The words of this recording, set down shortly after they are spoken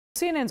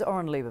CNN's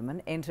Oren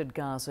Liebermann entered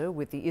Gaza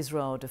with the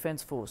Israel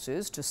Defense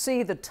Forces to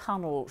see the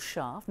tunnel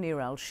shaft near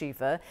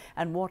Al-Shifa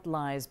and what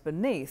lies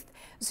beneath.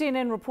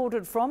 CNN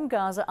reported from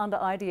Gaza under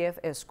IDF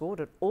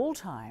escort at all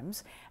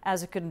times.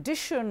 As a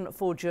condition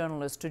for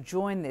journalists to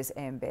join this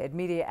embed,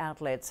 media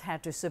outlets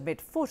had to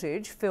submit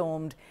footage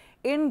filmed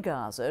in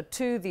Gaza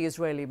to the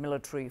Israeli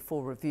military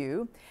for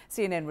review.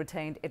 CNN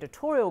retained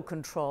editorial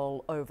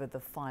control over the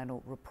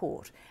final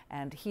report.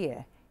 And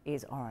here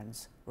is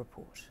Oren's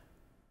report.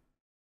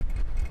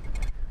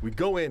 We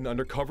go in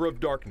under cover of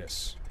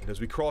darkness, and as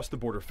we cross the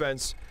border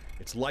fence,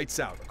 it's lights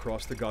out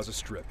across the Gaza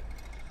Strip.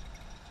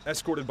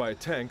 Escorted by a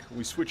tank,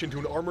 we switch into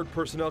an armored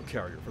personnel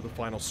carrier for the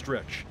final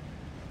stretch.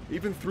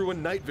 Even through a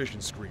night vision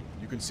screen,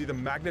 you can see the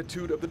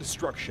magnitude of the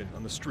destruction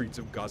on the streets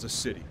of Gaza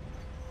City.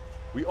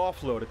 We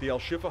offload at the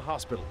Al-Shifa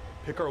hospital,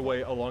 pick our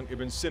way along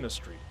Ibn Sina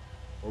Street,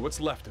 or what's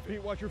left of it.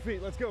 Pete, watch your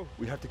feet, let's go.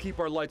 We have to keep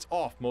our lights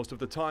off most of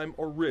the time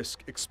or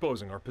risk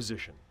exposing our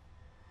position.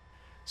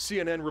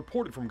 CNN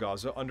reported from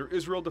Gaza under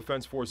Israel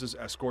Defense Forces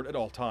escort at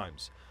all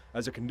times.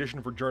 As a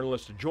condition for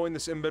journalists to join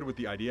this embed with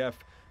the IDF,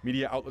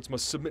 media outlets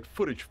must submit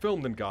footage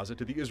filmed in Gaza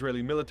to the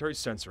Israeli military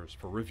censors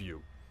for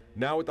review.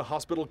 Now at the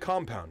hospital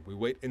compound, we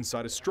wait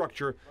inside a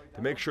structure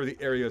to make sure the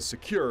area is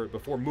secure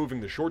before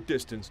moving the short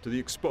distance to the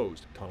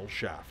exposed tunnel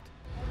shaft.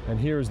 And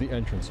here is the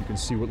entrance. You can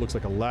see what looks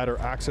like a ladder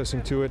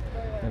accessing to it.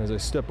 And as I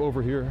step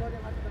over here,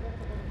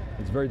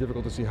 it's very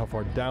difficult to see how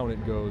far down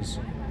it goes.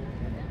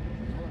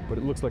 But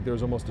it looks like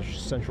there's almost a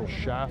central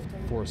shaft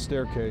for a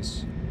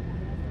staircase,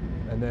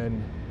 and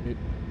then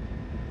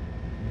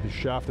the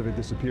shaft of it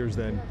disappears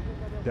then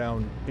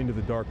down into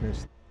the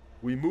darkness.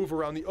 We move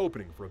around the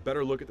opening for a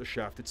better look at the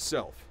shaft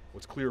itself.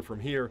 What's clear from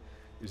here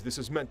is this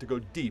is meant to go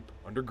deep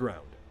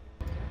underground.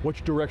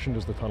 Which direction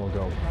does the tunnel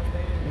go?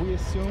 We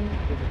assume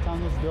that the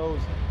tunnel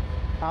goes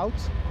out,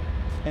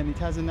 and it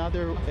has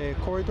another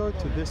corridor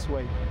to this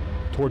way.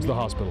 Towards the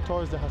hospital?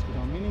 Towards the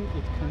hospital, meaning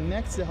it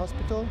connects the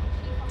hospital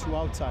to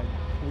outside,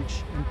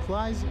 which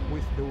implies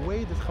with the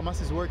way that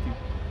Hamas is working.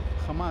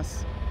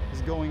 Hamas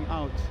is going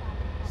out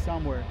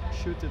somewhere,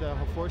 shoot at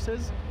our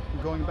forces,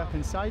 going back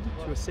inside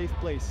to a safe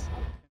place.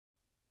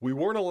 We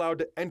weren't allowed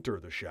to enter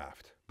the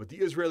shaft, but the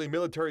Israeli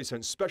military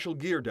sent special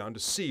gear down to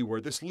see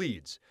where this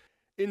leads.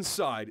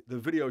 Inside, the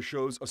video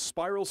shows a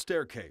spiral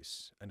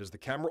staircase, and as the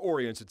camera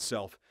orients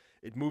itself,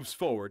 it moves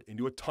forward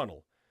into a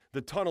tunnel. The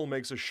tunnel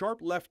makes a sharp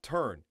left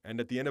turn, and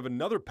at the end of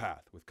another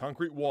path with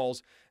concrete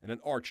walls and an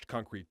arched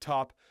concrete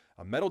top,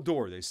 a metal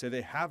door they say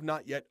they have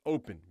not yet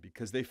opened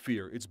because they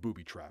fear it's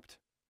booby-trapped.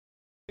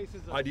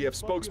 IDF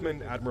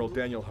spokesman Admiral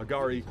Daniel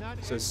Hagari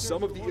says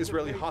some of the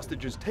Israeli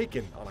hostages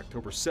taken on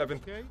October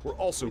 7th were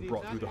also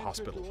brought through the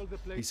hospital.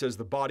 He says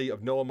the body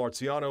of Noah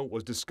Marziano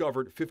was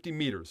discovered 50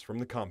 meters from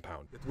the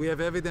compound. We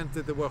have evidence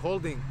that they were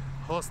holding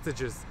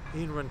hostages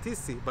in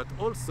Rantisi, but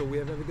also we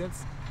have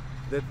evidence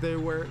that they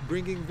were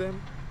bringing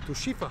them to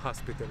Shifa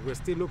Hospital. We're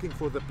still looking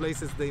for the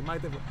places they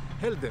might have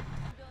held them.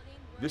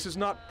 This is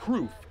not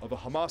proof of a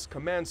Hamas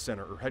command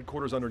center or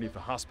headquarters underneath the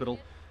hospital,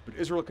 but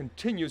Israel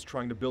continues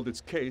trying to build its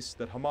case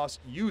that Hamas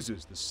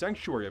uses the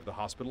sanctuary of the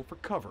hospital for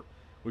cover,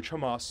 which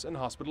Hamas and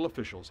hospital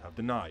officials have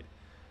denied.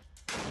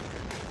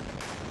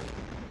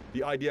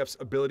 The IDF's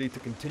ability to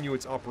continue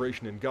its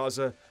operation in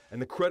Gaza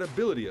and the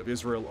credibility of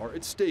Israel are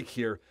at stake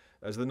here,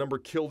 as the number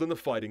killed in the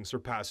fighting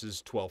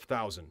surpasses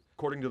 12,000,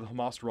 according to the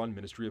Hamas-run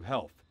Ministry of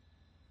Health.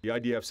 The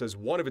IDF says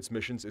one of its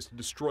missions is to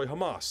destroy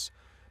Hamas,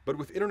 but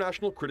with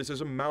international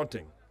criticism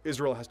mounting,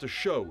 Israel has to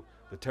show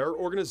the terror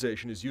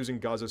organization is using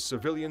Gaza's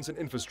civilians and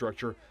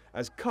infrastructure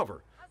as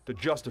cover to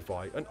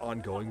justify an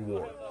ongoing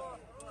war.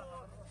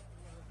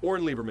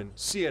 Oren Liebermann,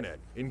 CNN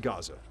in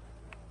Gaza.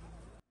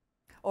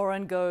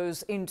 Oren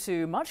goes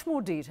into much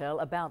more detail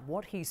about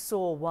what he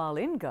saw while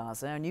in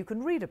Gaza, and you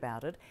can read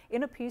about it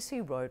in a piece he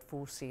wrote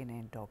for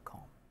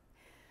CNN.com.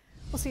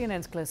 Well,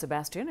 CNN's Claire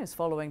Sebastian is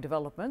following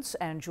developments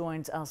and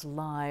joins us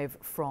live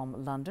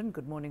from London.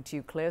 Good morning to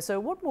you, Claire.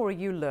 So what more are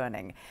you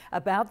learning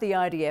about the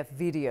IDF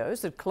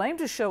videos that claim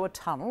to show a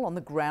tunnel on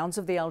the grounds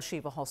of the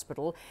Al-Shifa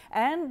hospital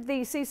and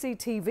the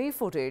CCTV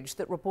footage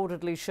that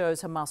reportedly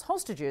shows Hamas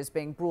hostages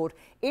being brought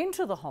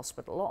into the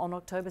hospital on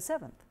October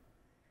 7th?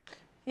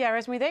 Yeah,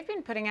 Resmi, they've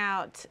been putting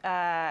out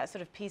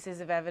sort of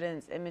pieces of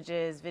evidence,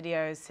 images,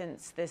 videos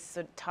since this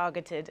sort of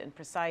targeted and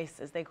precise,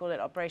 as they call it,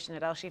 operation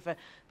at Al-Shifa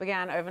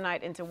began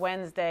overnight into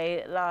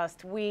Wednesday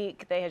last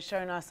week. They had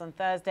shown us on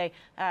Thursday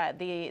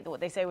what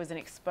they say was an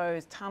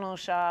exposed tunnel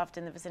shaft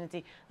in the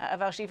vicinity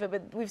of Al-Shifa.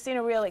 But we've seen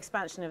a real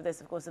expansion of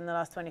this, of course, in the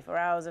last 24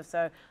 hours or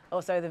so.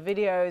 Also, the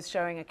videos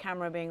showing a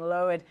camera being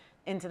lowered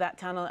into that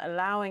tunnel,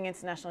 allowing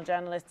international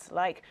journalists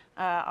like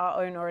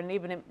our own Oren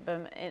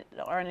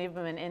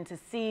Liebermann in to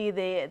see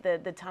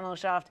the tunnel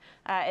shaft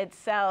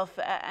itself.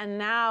 And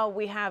now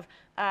we have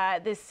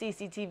this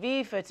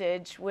CCTV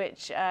footage,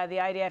 which the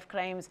IDF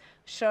claims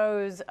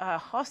shows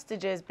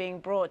hostages being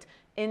brought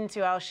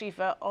into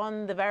Al-Shifa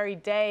on the very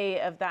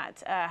day of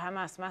that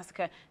Hamas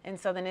massacre in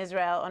southern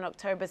Israel on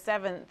October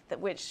 7th,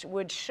 which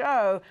would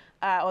show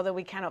although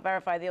we cannot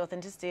verify the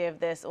authenticity of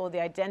this or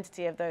the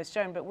identity of those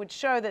shown, but would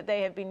show that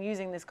they have been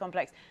using this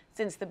complex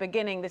since the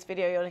beginning. This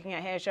video you're looking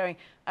at here showing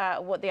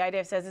what the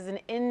IDF says is an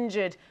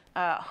injured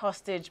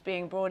hostage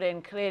being brought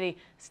in, clearly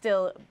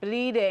still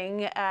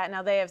bleeding.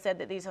 Now, they have said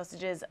that these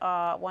hostages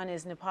are, one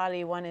is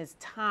Nepali, one is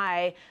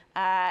Thai.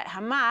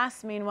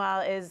 Hamas,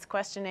 meanwhile, is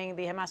questioning,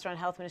 the Hamas-run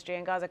health ministry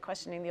in Gaza,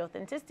 questioning the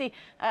authenticity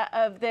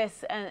of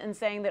this and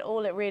saying that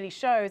all it really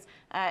shows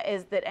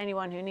is that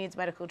anyone who needs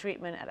medical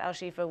treatment at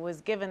Al-Shifa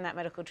was given that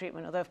medical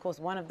treatment, although, of course,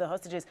 one of the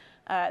hostages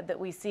that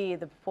we see,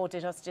 the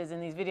purported hostages in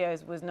these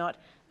videos, was not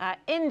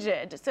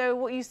injured. So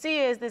what you see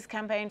is this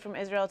campaign from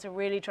Israel to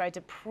really try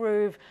to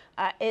prove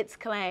its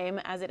claim,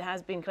 as it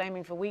has been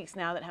claiming for weeks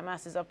now, that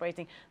Hamas is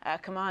operating a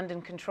command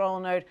and control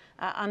node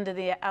under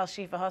the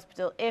Al-Shifa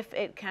hospital. If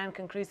it can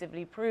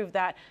conclusively prove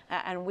that,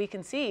 and we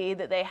can see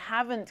that they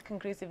haven't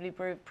conclusively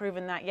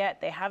proven that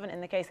yet. They haven't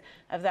in the case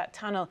of that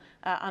tunnel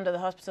under the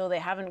hospital. They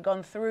haven't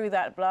gone through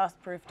that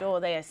blast-proof door.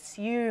 They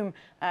assume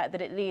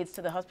that it leads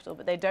to the hospital,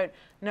 but they don't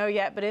know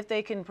yet. But if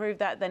they can prove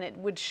that, then it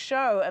would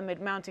show,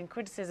 amid mounting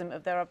criticism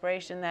of their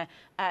operation there,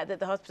 that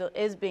the hospital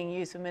is being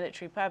used for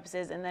military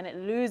purposes, and then it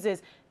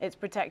loses its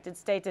protected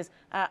status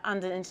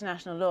under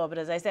international law. But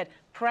as I said,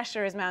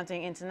 pressure is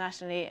mounting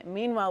internationally.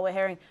 Meanwhile, we're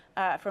hearing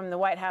from the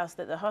White House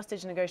that the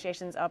hostage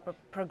negotiations are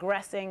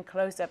progressing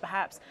closer,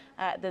 perhaps,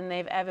 than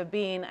they've ever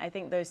been. I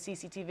think those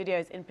CCTV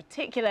videos in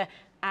particular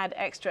add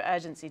extra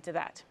urgency to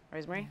that.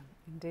 Rosemary?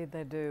 Yeah, indeed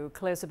they do.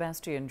 Claire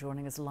Sebastian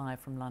joining us live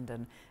from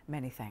London.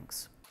 Many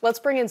thanks. Let's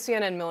bring in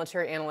CNN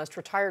military analyst,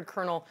 retired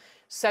Colonel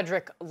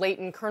Cedric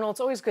Leighton. Colonel, it's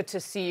always good to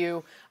see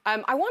you.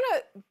 I want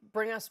to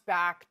bring us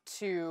back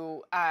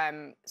to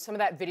some of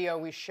that video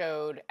we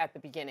showed at the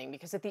beginning,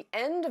 because at the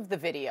end of the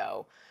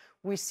video,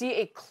 we see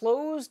a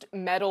closed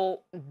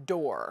metal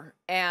door.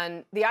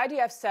 And the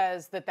IDF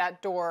says that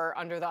that door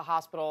under the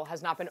hospital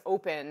has not been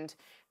opened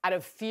out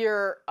of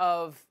fear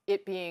of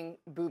it being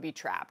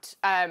booby-trapped.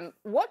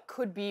 What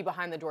could be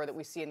behind the door that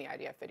we see in the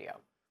IDF video?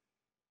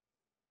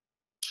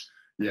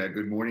 Yeah,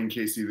 good morning,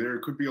 Casey. There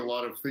could be a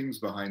lot of things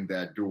behind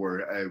that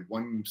door.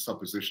 One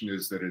supposition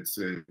is that it's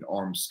an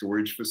armed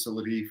storage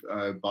facility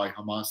by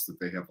Hamas, that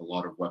they have a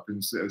lot of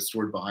weapons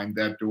stored behind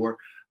that door.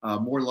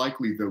 More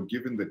likely, though,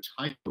 given the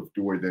type of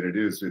door that it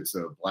is, it's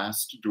a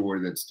blast door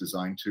that's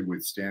designed to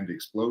withstand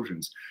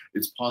explosions.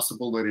 It's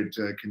possible that it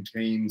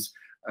contains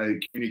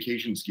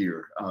communications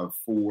gear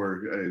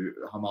for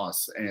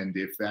Hamas. And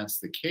if that's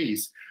the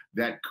case,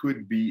 that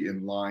could be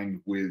in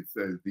line with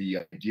the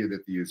idea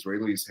that the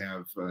Israelis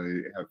have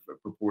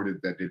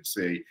purported that it's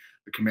a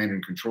command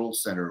and control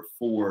center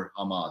for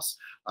Hamas.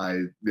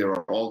 There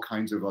are all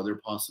kinds of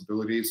other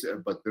possibilities,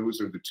 but those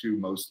are the two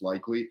most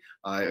likely,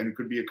 and it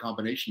could be a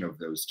combination of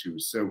those two.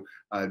 So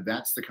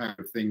that's the kind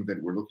of thing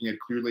that we're looking at.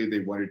 Clearly, they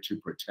wanted to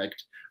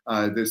protect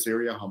this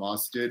area.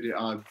 Hamas did.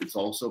 It's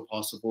also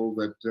possible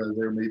that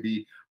there may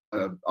be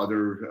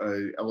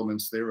other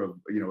elements there of,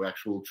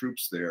 actual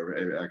troops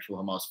there, actual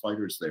Hamas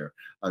fighters there.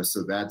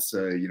 So that's,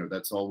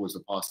 that's always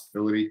a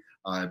possibility.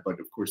 But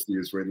of course, the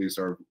Israelis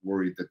are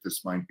worried that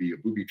this might be a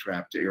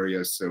booby-trapped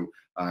area. So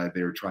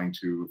they're trying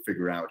to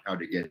figure out how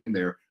to get in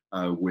there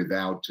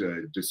without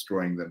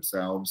destroying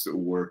themselves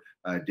or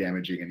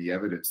damaging any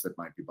evidence that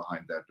might be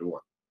behind that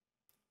door.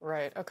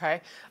 Right.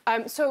 Okay.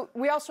 So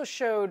we also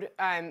showed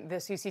the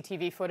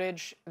CCTV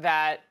footage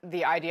that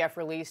the IDF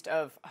released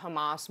of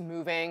Hamas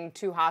moving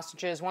two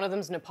hostages. One of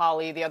them is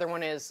Nepali. The other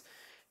one is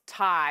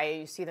Thai.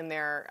 You see them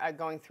there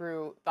going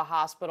through the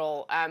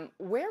hospital.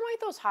 Where might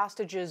those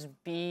hostages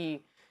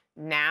be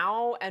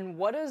now? And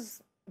what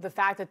does the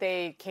fact that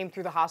they came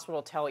through the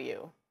hospital tell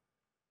you?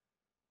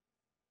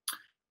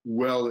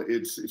 Well,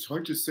 it's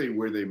hard to say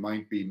where they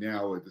might be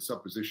now. The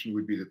supposition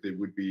would be that they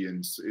would be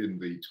in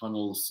the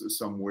tunnels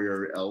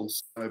somewhere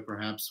else,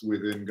 perhaps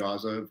within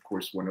Gaza. Of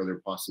course, one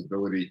other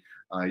possibility,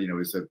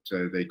 is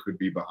that they could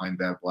be behind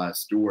that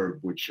blast door,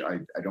 which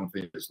I don't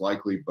think is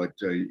likely, but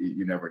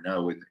you never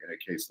know in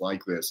a case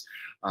like this.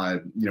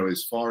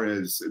 As far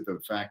as the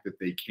fact that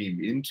they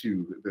came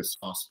into this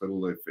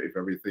hospital, if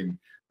everything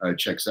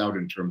checks out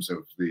in terms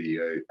of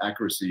the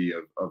accuracy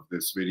of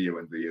this video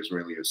and the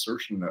Israeli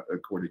assertion,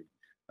 according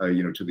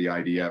to the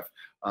IDF,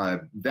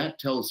 that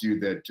tells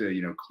you that,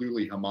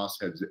 clearly Hamas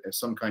has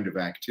some kind of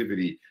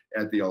activity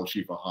at the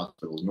Al-Shifa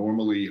hospital.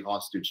 Normally,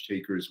 hostage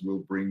takers will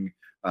bring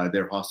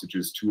their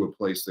hostages to a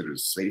place that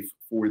is safe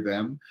for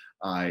them.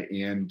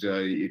 And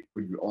it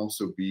could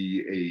also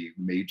be a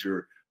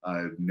major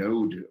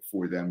node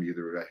for them,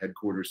 either a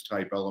headquarters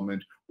type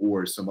element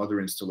or some other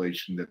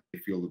installation that they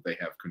feel that they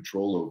have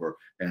control over.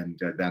 And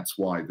that's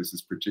why this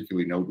is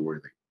particularly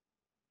noteworthy.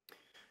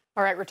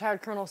 All right,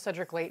 retired Colonel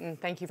Cedric Leighton,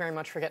 thank you very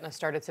much for getting us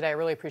started today. I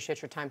really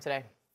appreciate your time today.